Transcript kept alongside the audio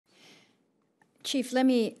Chief, let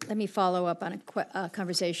me follow up on a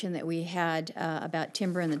conversation that we had about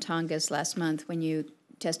timber in the Tongass last month when you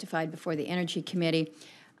testified before the Energy Committee,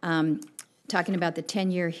 talking about the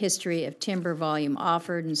 10-year history of timber volume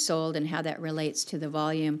offered and sold and how that relates to the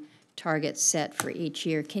volume targets set for each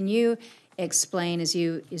year. Can you explain, as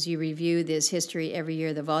you review this history every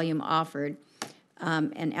year, the volume offered,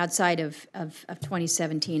 and outside of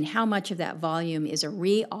 2017, how much of that volume is a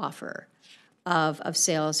re-offer of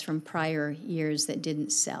sales from prior years that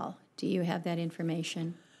didn't sell? Do you have that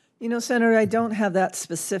information? You know, Senator, I don't have that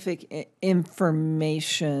specific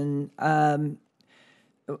information. I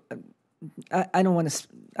don't want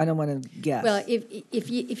to guess. Well,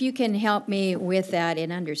 if you can help me with that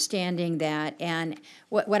in understanding that, and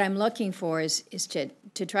what I'm looking for is to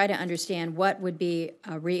try to understand what would be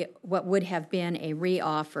what would have been a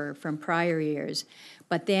re-offer from prior years,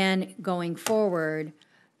 but then going forward,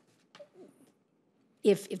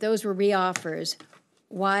 if those were re-offers,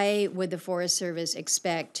 why would the Forest Service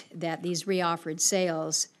expect that these re-offered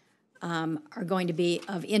sales are going to be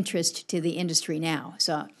of interest to the industry now?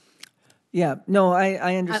 So, yeah, no,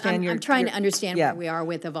 I understand. I'm trying to understand where we are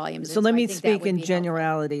with the volumes. So let me speak in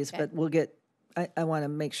generalities, but we'll get. I want to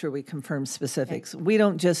make sure we confirm specifics. Okay. We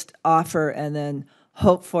don't just offer and then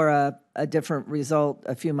hope for a different result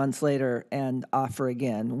a few months later and offer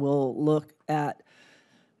again. We'll look at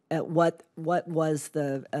what was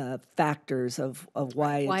the factors of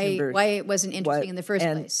why it wasn't interesting in the first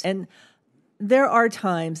place. And there are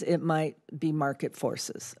times it might be market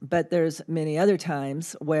forces, but there's many other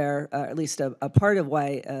times where at least a part of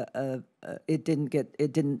why it didn't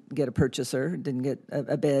get a purchaser, didn't get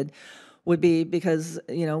a bid, would be because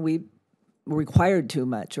we required too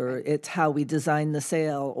much, or it's how we design the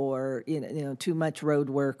sale, or too much road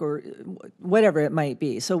work, or whatever it might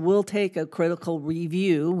be. So we'll take a critical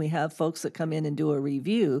review. We have folks that come in and do a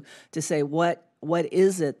review to say what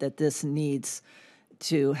is it that this needs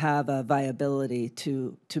to have a viability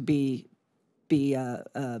to be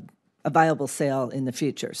a viable sale in the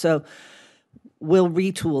future. So we'll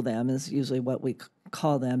retool them, is usually what we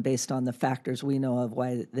call them, based on the factors we know of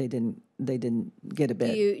why they didn't get a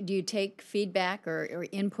bid. Do you take feedback or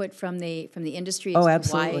input from the industry as to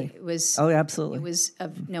absolutely. why it was? Oh, absolutely. It was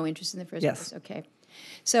of no interest in the first yes. place. Okay,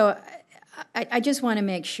 so I just want to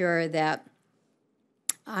make sure that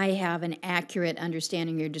I have an accurate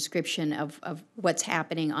understanding of your description of what's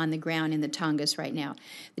happening on the ground in the Tongass right now.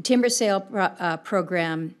 The timber sale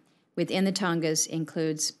program within the Tongass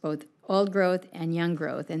includes both old growth and young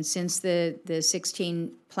growth, and since the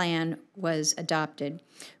 16 plan was adopted,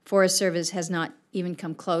 Forest Service has not even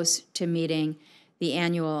come close to meeting the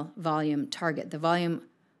annual volume target. The volume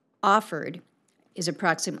offered is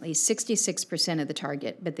approximately 66% of the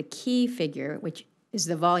target, but the key figure, which is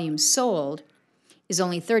the volume sold, is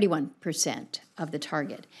only 31% of the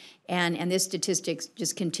target. And this statistic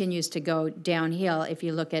just continues to go downhill. If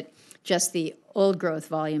you look at just the old growth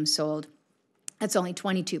volume sold, that's only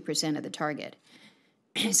 22% of the target.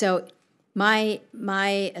 So my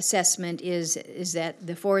assessment is that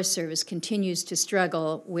the Forest Service continues to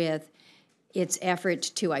struggle with its effort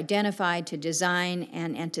to identify, to design,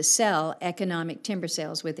 and to sell economic timber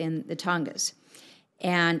sales within the Tongass.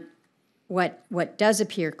 And what does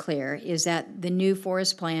appear clear is that the new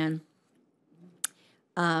forest plan,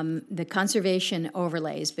 the conservation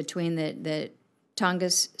overlays between the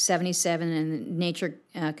Tongass 77 and the Nature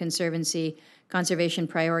Conservancy conservation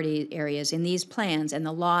priority areas in these plans, and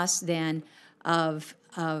the loss then of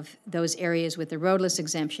those areas with the roadless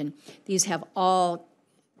exemption, these have all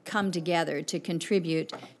come together to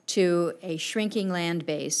contribute to a shrinking land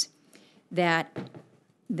base that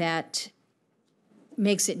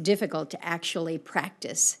makes it difficult to actually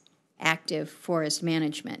practice active forest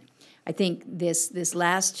management. I think this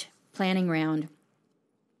last planning round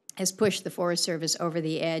has pushed the Forest Service over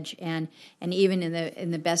the edge, and even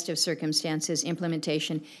in the best of circumstances,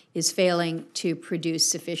 implementation is failing to produce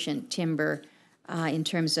sufficient timber in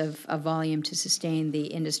terms of volume to sustain the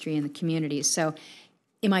industry and the communities. So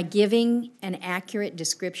am I giving an accurate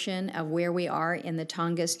description of where we are in the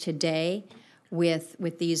Tongass today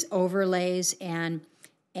with these overlays and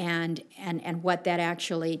what that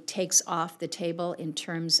actually takes off the table in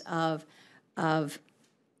terms of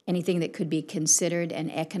anything that could be considered an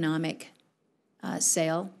economic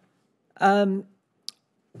sale?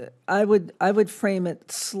 I would frame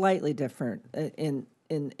it slightly different in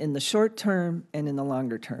the short term and in the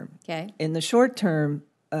longer term. Okay. In the short term,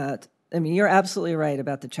 you're absolutely right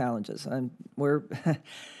about the challenges. We're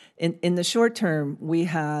in the short term, we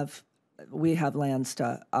have lands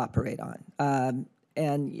to operate on,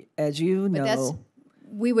 and as you know,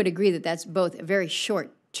 we would agree that that's both a very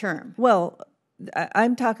short term. Well,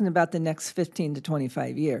 I'm talking about the next 15 to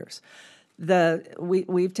 25 years.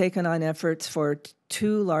 We've taken on efforts for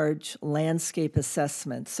 2 large landscape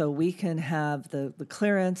assessments, so we can have the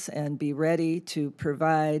clearance and be ready to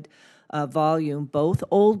provide volume, both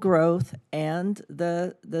old growth and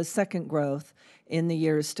the second growth in the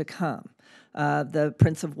years to come. The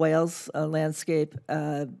Prince of Wales landscape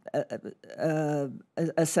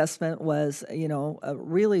assessment was, a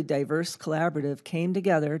really diverse collaborative, came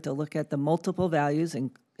together to look at the multiple values,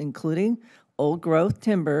 including old growth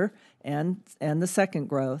timber and the second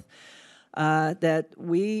growth that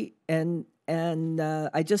we and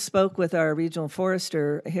I just spoke with our regional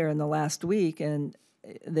forester here in the last week, and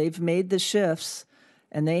they've made the shifts,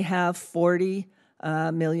 and they have 40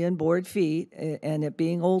 million board feet, and it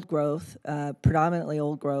being old growth, predominantly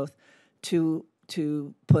old growth, to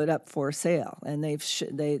put up for sale. And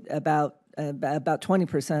about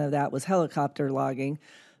 20% of that was helicopter logging.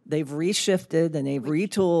 They've reshifted and they've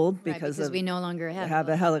retooled because we no longer have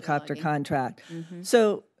a helicopter contract. Mm-hmm.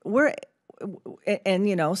 So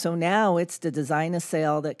so now it's to design a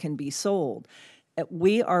sale that can be sold.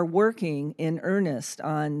 We are working in earnest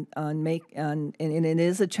and it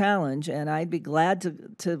is a challenge, and I'd be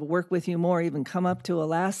glad to work with you more, even come up to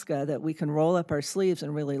Alaska, that we can roll up our sleeves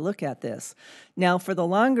and really look at this. Now, for the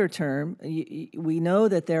longer term, we know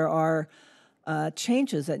that there are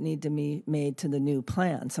changes that need to be made to the new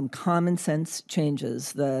plan, some common sense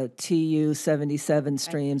changes, the TU 77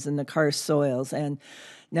 streams and the karst soils. And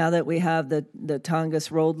now that we have the Tongass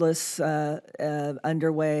roadless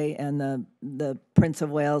underway and the Prince of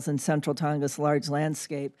Wales and Central Tongass large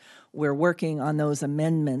landscape, we're working on those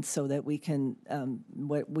amendments so that we can,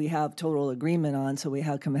 what we have total agreement on, so we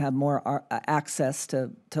can have more access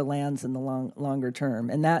to lands in the longer term.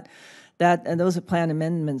 And and those plan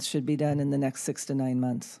amendments should be done in the next 6 to 9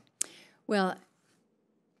 months. Well,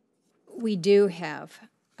 we do have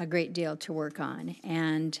a great deal to work on,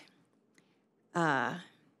 and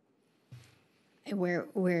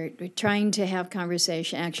we're trying to have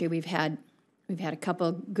conversation. Actually, we've had a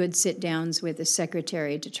couple good sit downs with the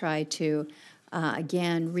secretary to try to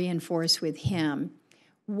again reinforce with him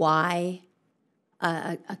why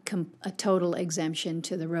a total exemption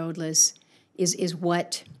to the roadless is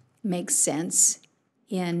what makes sense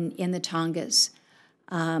in the Tongass,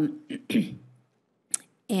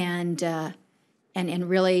 and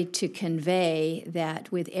really to convey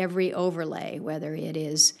that with every overlay, whether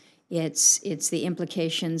it's the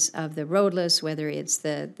implications of the roadless, whether it's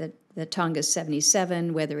the Tongass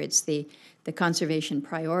 77, whether it's the conservation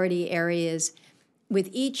priority areas, with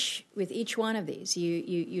each one of these,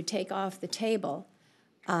 you take off the table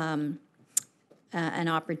an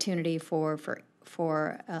opportunity for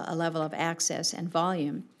a level of access and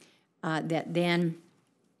volume that then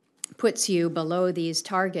puts you below these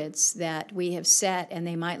targets that we have set, and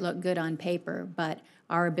they might look good on paper, but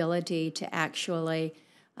our ability to actually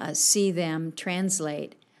see them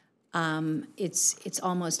translate, it's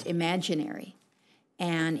almost imaginary.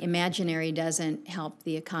 And imaginary doesn't help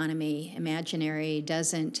the economy. Imaginary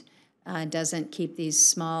doesn't keep these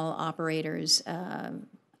small operators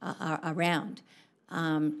around.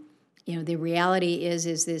 The reality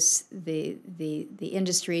is this: the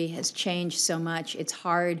industry has changed so much. It's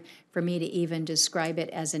hard for me to even describe it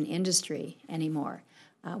as an industry anymore.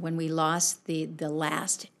 When we lost the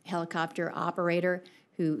last helicopter operator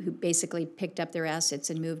who basically picked up their assets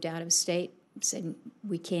and moved out of state, said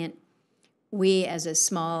we as a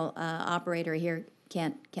small operator here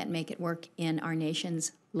can't make it work in our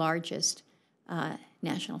nation's largest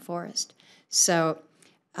national forest. So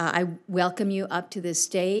I welcome you up to the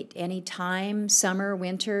state anytime, summer,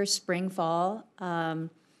 winter, spring, fall.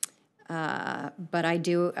 But I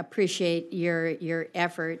do appreciate your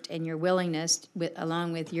effort and your willingness,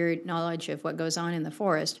 along with your knowledge of what goes on in the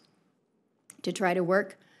forest, to try to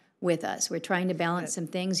work with us. We're trying to balance some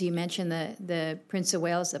things. You mentioned the Prince of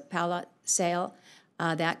Wales, the pallet sale.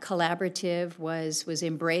 That collaborative was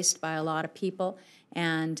embraced by a lot of people,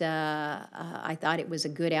 and I thought it was a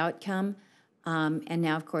good outcome. And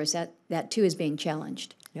now, of course, that too is being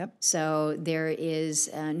challenged. Yep. So there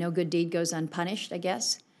is no good deed goes unpunished, I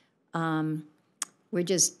guess. We're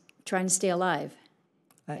just trying to stay alive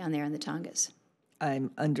down there in the Tongass. I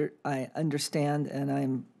understand, and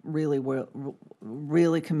I'm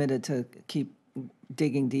really committed to keep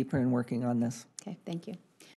digging deeper and working on this. Okay, thank you.